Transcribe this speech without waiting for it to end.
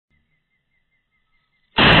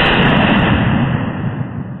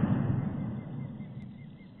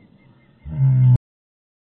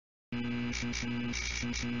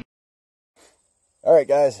Alright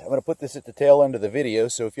guys, I'm going to put this at the tail end of the video,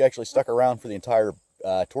 so if you actually stuck around for the entire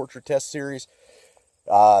torture test series,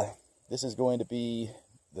 this is going to be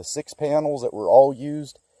the 6 panels that were all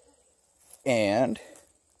used, and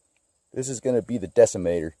this is going to be the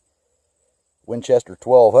decimator. Winchester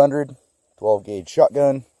 1200, 12 gauge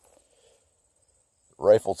shotgun,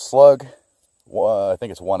 rifled slug, I think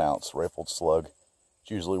it's 1 ounce rifled slug. It's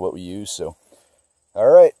usually what we use, so.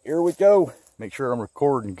 Alright, here we go. Make sure I'm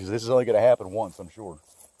recording because this is only going to happen once, I'm sure.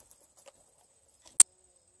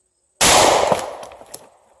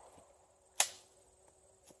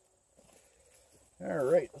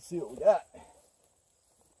 Alright, let's see what we got.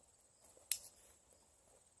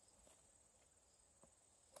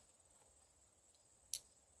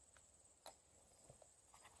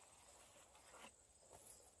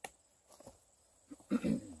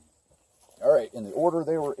 Alright, in the order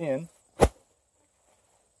they were in,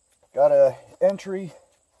 got a entry,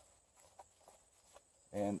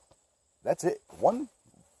 and that's it. 1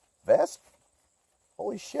 vest?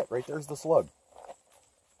 Holy shit, right there's the slug.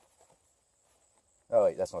 Oh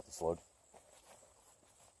wait, that's not the slug.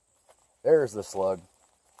 There's the slug.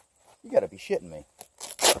 You gotta be shitting me.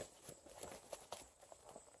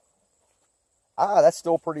 Ah, that's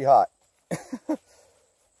still pretty hot.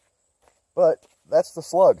 But that's the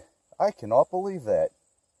slug. I cannot believe that.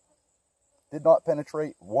 Did not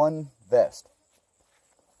penetrate 1 vest.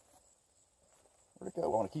 Where'd it go? I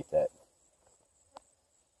want to keep that.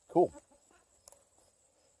 Cool.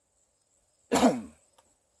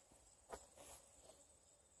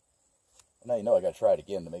 Now you know I got to try it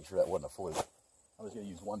again to make sure that wasn't a fluke. I'm just going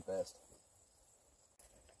to use 1 vest.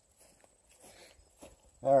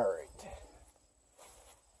 Alright.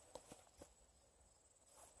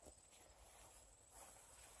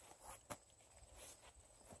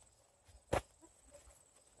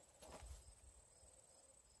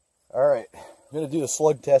 Alright, I'm going to do the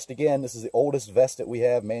slug test again. This is the oldest vest that we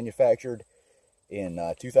have manufactured in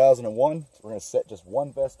 2001. So we're going to set just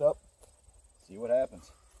 1 vest up, see what happens.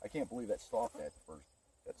 I can't believe that stopped at first.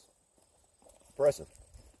 That's impressive.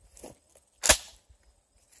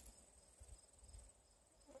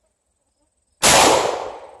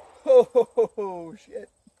 Oh, shit.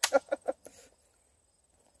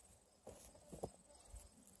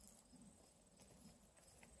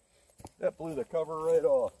 That blew the cover right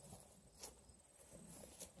off.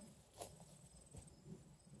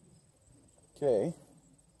 Okay.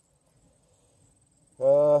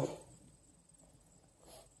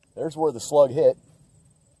 There's where the slug hit.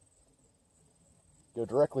 Go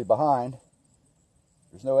directly behind.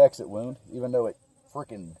 There's no exit wound, even though it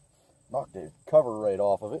freaking knocked the cover right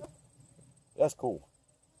off of it. That's cool.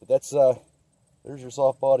 But that's, there's your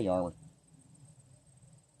soft body armor.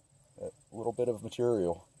 A little bit of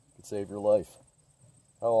material could save your life.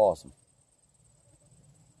 How awesome.